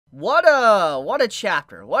What a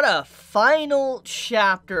chapter. What a final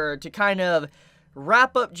chapter to kind of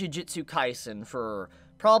wrap up Jujutsu Kaisen for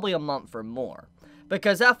probably a month or more.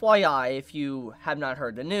 Because FYI, if you have not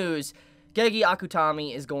heard the news, Gege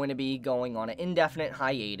Akutami is going to be going on an indefinite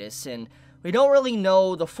hiatus, and we don't really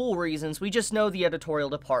know the full reasons. We just know the editorial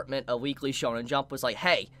department of Weekly Shonen Jump was like,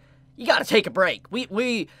 hey, you gotta take a break.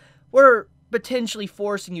 We're potentially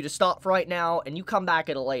forcing you to stop for right now, and you come back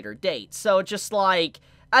at a later date. So just like,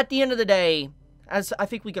 at the end of the day, as I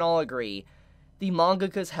think we can all agree, the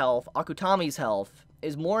mangaka's health, Akutami's health,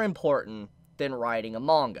 is more important than writing a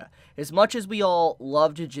manga. As much as we all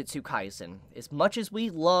love Jujutsu Kaisen, as much as we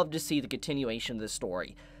love to see the continuation of this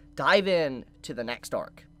story, dive in to the next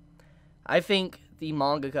arc. I think the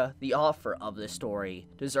mangaka, the author of this story,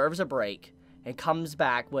 deserves a break and comes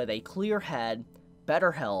back with a clear head,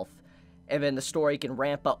 better health, and then the story can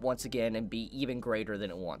ramp up once again and be even greater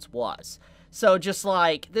than it once was. So just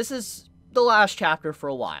like, this is the last chapter for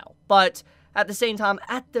a while, but at the same time,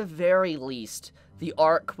 at the very least, the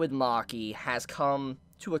arc with Maki has come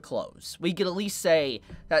to a close. We could at least say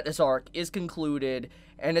that this arc is concluded,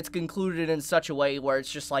 and it's concluded in such a way where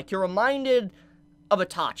it's just like, you're reminded of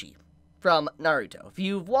Itachi from Naruto. If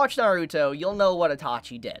you've watched Naruto, you'll know what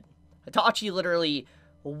Itachi did. Itachi literally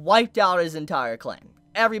wiped out his entire clan.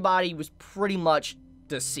 Everybody was pretty much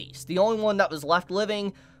deceased. The only one that was left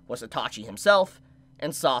living was Itachi himself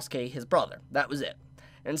and Sasuke, his brother. That was it.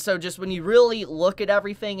 And so just when you really look at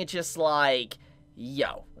everything, it's just like,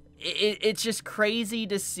 yo, it's just crazy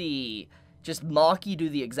to see just Maki do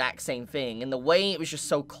the exact same thing, and the way it was just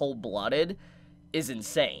so cold-blooded is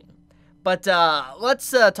insane. But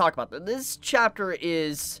let's talk about this. This chapter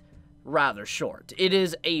is rather short. It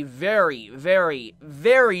is a very, very,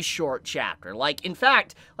 very short chapter. Like, in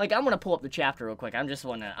fact, like, I'm gonna pull up the chapter real quick. I'm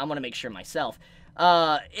gonna make sure myself.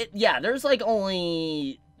 Yeah, there's like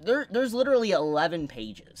there's literally 11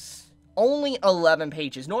 pages. Only 11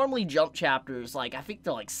 pages. Normally jump chapters, like, I think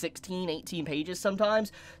they're like 16, 18 pages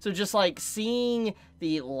sometimes. So just like seeing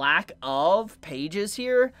the lack of pages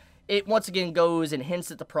here, it once again goes and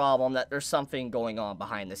hints at the problem that there's something going on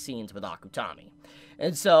behind the scenes with Akutami.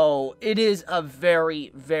 And so it is a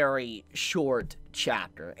very, very short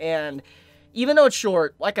chapter. And even though it's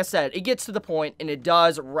short, like I said, it gets to the point and it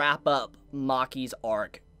does wrap up Maki's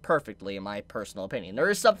arc perfectly, in my personal opinion. There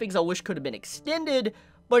are some things I wish could have been extended,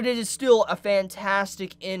 but it is still a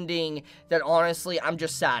fantastic ending that, honestly, I'm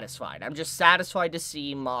just satisfied. I'm just satisfied to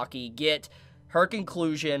see Maki get her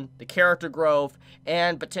conclusion, the character growth,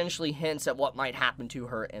 and potentially hints at what might happen to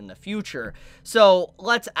her in the future. So,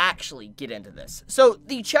 let's actually get into this. So,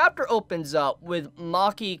 the chapter opens up with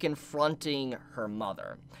Maki confronting her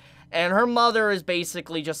mother. And her mother is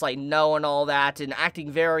basically just, like, knowing all that and acting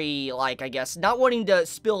very, like, I guess, not wanting to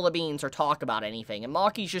spill the beans or talk about anything. And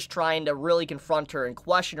Maki's just trying to really confront her and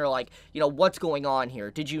question her, like, you know, what's going on here?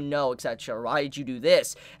 Did you know, etc.? Why did you do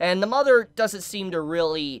this? And the mother doesn't seem to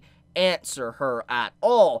really answer her at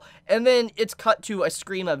all. And then it's cut to a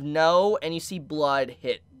scream of no, and you see blood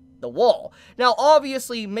hit the wall. Now,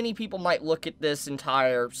 obviously, many people might look at this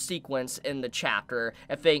entire sequence in the chapter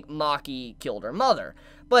and think Maki killed her mother.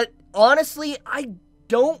 But honestly, I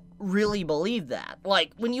don't really believe that.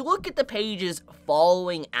 Like, when you look at the pages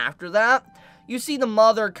following after that, you see the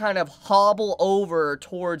mother kind of hobble over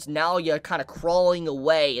towards Naoya, kind of crawling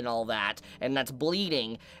away and all that, and that's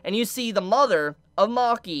bleeding. And you see the mother of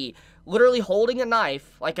Maki literally holding a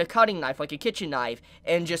knife, like a cutting knife, like a kitchen knife,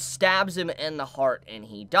 and just stabs him in the heart, and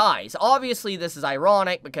he dies. Obviously, this is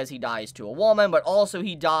ironic because he dies to a woman, but also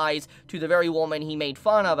he dies to the very woman he made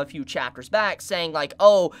fun of a few chapters back, saying like,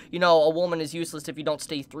 oh, you know, a woman is useless if you don't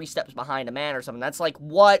stay 3 steps behind a man or something. That's like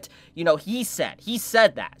what, you know, he said. He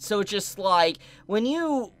said that. So it's just like, when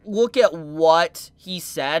you look at what he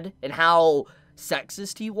said and how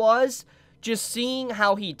sexist he was, just seeing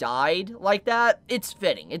how he died like that, it's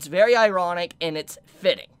fitting. It's very ironic, and it's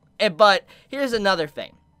fitting. But here's another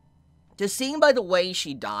thing. Just seeing by the way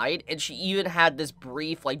she died, and she even had this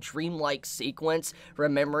brief, like, dreamlike sequence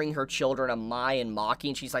remembering her children of Mai and Maki,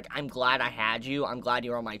 and she's like, I'm glad I had you, I'm glad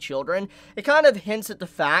you are my children. It kind of hints at the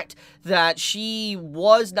fact that she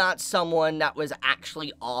was not someone that was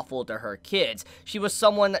actually awful to her kids. She was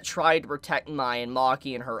someone that tried to protect Mai and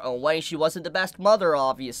Maki in her own way. She wasn't the best mother,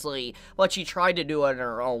 obviously, but she tried to do it in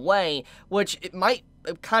her own way, which it might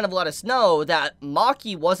kind of let us know that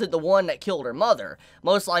Maki wasn't the one that killed her mother.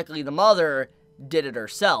 Most likely the mother did it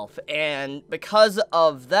herself, and because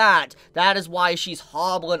of that, that is why she's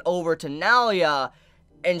hobbling over to Naoya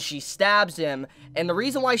and she stabs him. And the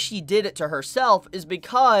reason why she did it to herself is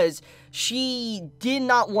because she did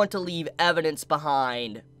not want to leave evidence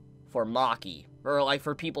behind for Maki. or like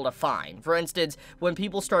for people to find. For instance, when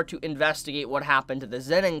people start to investigate what happened to the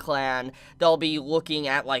Zenin clan, they'll be looking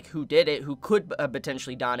at like who did it, who could have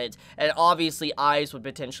potentially done it, and obviously eyes would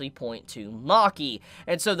potentially point to Maki.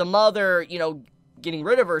 And so the mother, you know, getting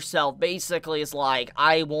rid of herself basically is like,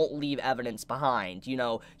 I won't leave evidence behind, you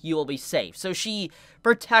know, you will be safe. So she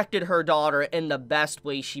protected her daughter in the best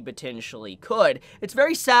way she potentially could. It's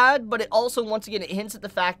very sad, but it also, once again, it hints at the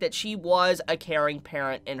fact that she was a caring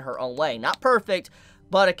parent in her own way. Not perfect,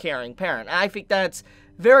 but a caring parent. And I think that's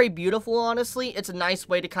very beautiful, honestly. It's a nice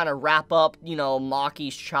way to kind of wrap up, you know,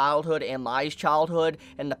 Maki's childhood and Mai's childhood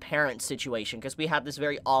and the parent situation, because we have this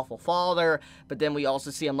very awful father, but then we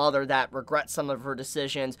also see a mother that regrets some of her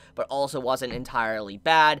decisions, but also wasn't entirely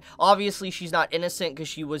bad. Obviously, she's not innocent, because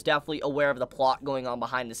she was definitely aware of the plot going on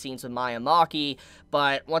behind the scenes with Mai and Maki,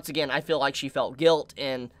 but once again, I feel like she felt guilt,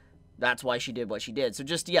 and that's why she did what she did. So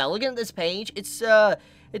just, yeah, looking at this page, it's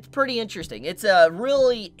pretty interesting. It's a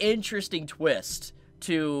really interesting twist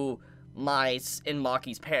to Mai's and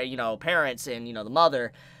Maki's parents and, you know, the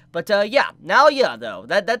mother. But, yeah, Naoya, though,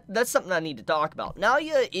 that's something I need to talk about.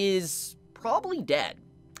 Naoya is probably dead,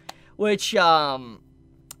 which, I'm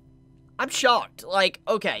shocked. Like,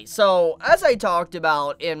 okay, so, as I talked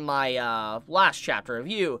about in my, last chapter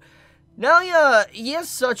review, Naoya, he has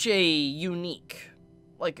such a unique,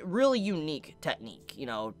 like, really unique technique, you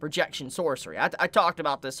know, projection sorcery. I talked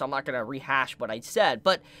about this, so I'm not going to rehash what I said,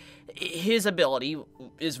 but his ability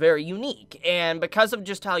is very unique, and because of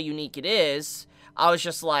just how unique it is, I was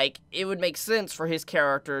just like, it would make sense for his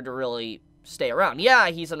character to really stay around. Yeah,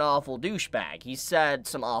 he's an awful douchebag. He said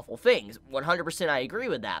some awful things. 100% I agree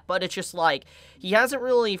with that, but it's just like, he hasn't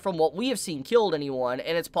really, from what we have seen, killed anyone,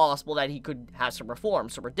 and it's possible that he could have some reform,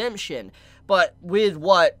 some redemption, but with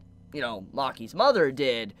what, you know, Maki's mother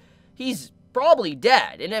did, he's probably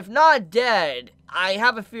dead, and if not dead, I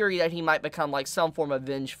have a theory that he might become like some form of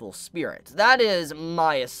vengeful spirit. That is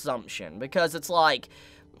my assumption, because it's like,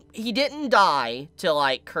 he didn't die to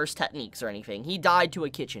like cursed techniques or anything. He died to a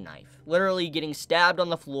kitchen knife, literally getting stabbed on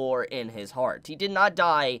the floor in his heart. He did not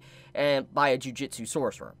die by a jujutsu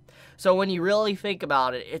sorcerer. So when you really think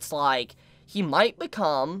about it, it's like, he might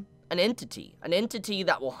become an entity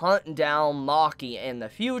that will hunt down Maki in the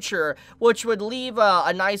future, which would leave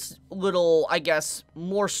a nice little, I guess,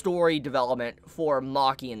 more story development for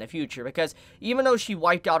Maki in the future, because even though she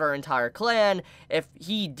wiped out her entire clan, if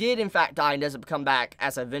he did in fact die and doesn't come back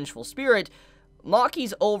as a vengeful spirit,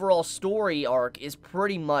 Maki's overall story arc is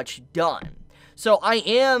pretty much done. So I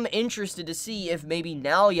am interested to see if maybe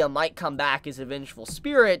Naoya might come back as a vengeful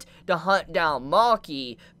spirit to hunt down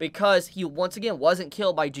Maki, because he, once again, wasn't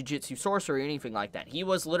killed by jujutsu sorcery or anything like that. He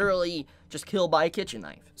was literally just killed by a kitchen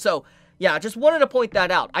knife. So, yeah, just wanted to point that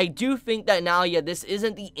out. I do think that Naoya, this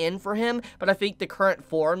isn't the end for him, but I think the current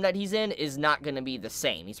form that he's in is not going to be the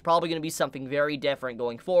same. He's probably going to be something very different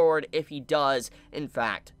going forward if he does, in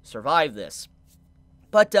fact, survive this.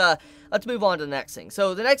 But, let's move on to the next thing.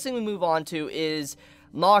 So, the next thing we move on to is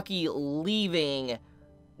Maki leaving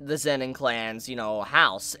the Zenin clan's, you know,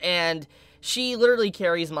 house. And she literally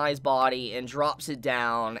carries Mai's body and drops it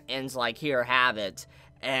down and's like, here, have it.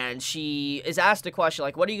 And she is asked a question,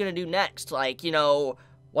 like, what are you going to do next? Like, you know,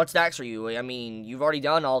 what's next for you? I mean, you've already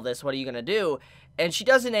done all this. What are you going to do? And she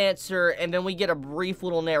doesn't answer, and then we get a brief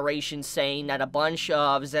little narration saying that a bunch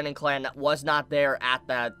of Zenin clan that was not there at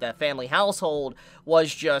the family household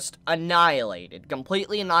was just annihilated,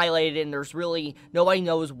 completely annihilated, and there's really, nobody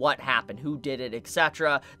knows what happened, who did it,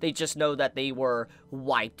 etc. They just know that they were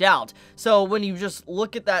wiped out. So when you just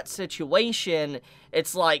look at that situation,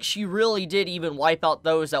 it's like she really did even wipe out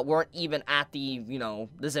those that weren't even at the, you know,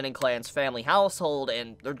 the Zenin clan's family household,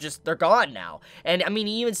 and they're gone now. And I mean,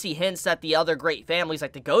 you even see hints that the other great families,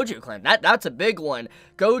 like the Gojo clan, that's a big one.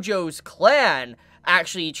 Gojo's clan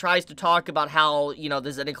actually tries to talk about how, you know,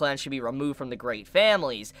 the Zenin clan should be removed from the great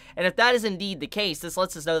families. And if that is indeed the case, this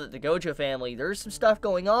lets us know that the Gojo family, there's some stuff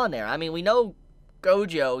going on there. I mean, we know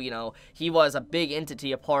Gojo, you know, he was a big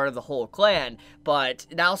entity, a part of the whole clan, but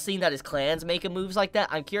now seeing that his clans making moves like that,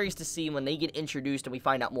 I'm curious to see when they get introduced and we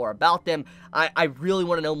find out more about them. I really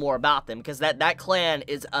want to know more about them, because that clan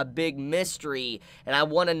is a big mystery, and I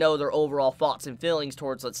want to know their overall thoughts and feelings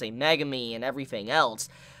towards, let's say, Megami and everything else.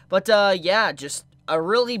 But, yeah, just a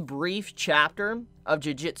really brief chapter of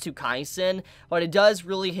Jujutsu Kaisen, but it does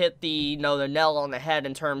really hit the, you know, the nail on the head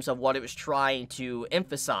in terms of what it was trying to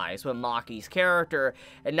emphasize with Maki's character.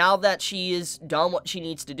 And now that she is done what she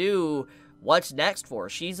needs to do, what's next for her?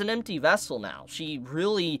 She's an empty vessel now. She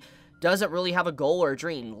really doesn't really have a goal or a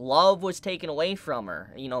dream. Love was taken away from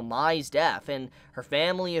her, you know, Mai's death, and her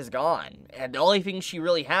family is gone. And the only thing she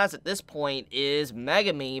really has at this point is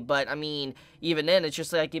Megami, but I mean, even then, it's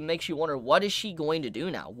just like, it makes you wonder, what is she going to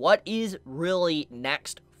do now? What is really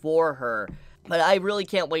next for her? But I really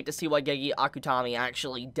can't wait to see what Gege Akutami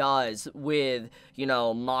actually does with, you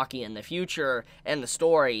know, Maki in the future and the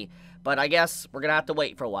story. But I guess we're gonna have to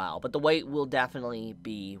wait for a while. But the wait will definitely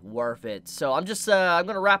be worth it. So I'm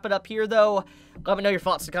gonna wrap it up here, though. Let me know your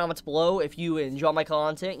thoughts in the comments below. If you enjoy my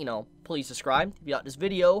content, you know, please subscribe. If you like this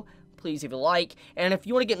video, please leave a like. And if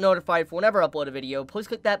you want to get notified for whenever I upload a video, please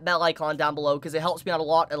click that bell icon down below, because it helps me out a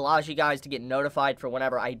lot. It allows you guys to get notified for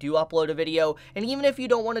whenever I do upload a video. And even if you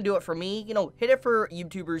don't want to do it for me, you know, hit it for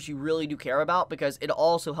YouTubers you really do care about, because it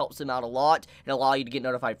also helps them out a lot and allow you to get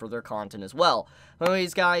notified for their content as well.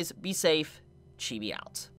 Anyways, guys, be safe. Chibi out.